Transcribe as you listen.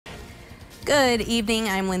Good evening,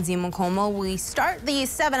 I'm Lindsay McComo. We start the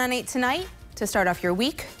 7 on 8 tonight to start off your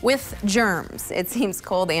week with germs. It seems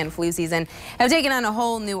cold and flu season have taken on a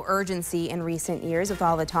whole new urgency in recent years with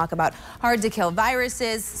all the talk about hard to kill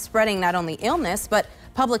viruses spreading not only illness but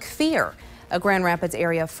public fear. A Grand Rapids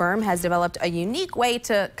area firm has developed a unique way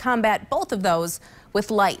to combat both of those with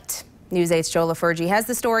light. News 8's Joe LaFurgey has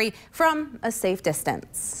the story from a safe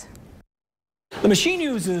distance. The machine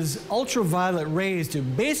uses ultraviolet rays to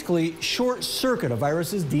basically short-circuit a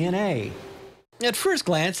virus's DNA. At first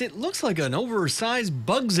glance, it looks like an oversized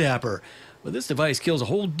bug zapper, but this device kills a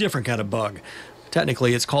whole different kind of bug.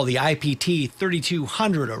 Technically, it's called the IPT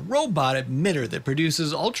 3200, a robot emitter that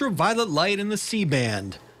produces ultraviolet light in the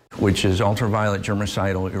C-band, which is ultraviolet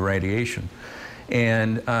germicidal irradiation.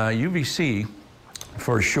 And UVC,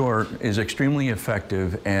 for short, is extremely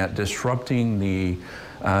effective at disrupting the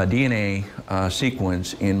DNA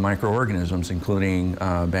sequence in microorganisms, including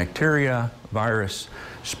bacteria, virus,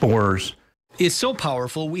 spores. It's so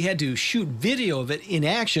powerful, we had to shoot video of it in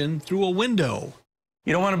action through a window.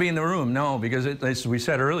 You don't want to be in the room, no, because as we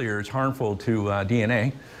said earlier, it's harmful to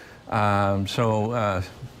DNA.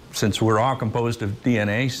 Since we're all composed of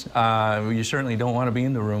DNAs, you certainly don't want to be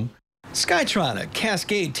in the room. Skytron, a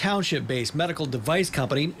Cascade Township-based medical device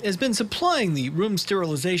company, has been supplying the room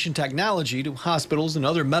sterilization technology to hospitals and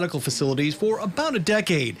other medical facilities for about a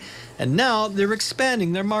decade. And now they're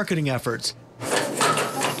expanding their marketing efforts.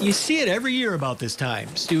 You see it every year about this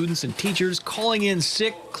time. Students and teachers calling in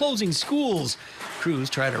sick, closing schools. Crews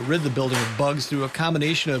try to rid the building of bugs through a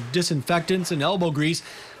combination of disinfectants and elbow grease,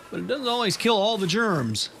 but it doesn't always kill all the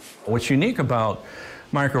germs. What's unique about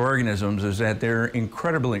microorganisms is that they're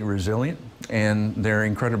incredibly resilient and they're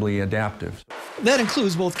incredibly adaptive. That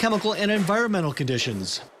includes both chemical and environmental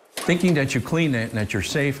conditions. Thinking that you clean it and that you're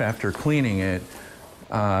safe after cleaning it,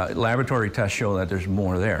 laboratory tests show that there's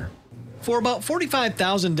more there. For about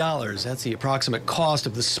 $45,000, that's the approximate cost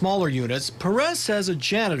of the smaller units, Perez says a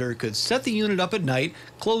janitor could set the unit up at night,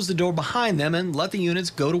 close the door behind them, and let the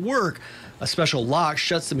units go to work. A special lock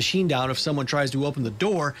shuts the machine down if someone tries to open the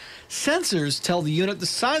door. Sensors tell the unit the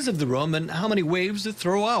size of the room and how many waves to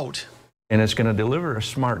throw out. And it's going to deliver a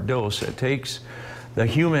smart dose. It takes the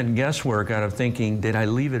human guesswork out of thinking, did I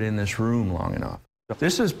leave it in this room long enough?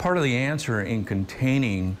 This is part of the answer in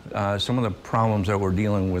containing some of the problems that we're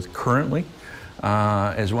dealing with currently,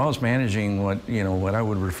 as well as managing what I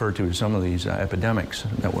would refer to as some of these epidemics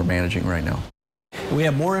that we're managing right now. We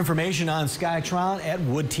have more information on Skytron at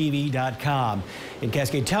woodtv.com. In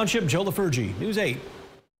Cascade Township, Joe LaFurgey, News 8.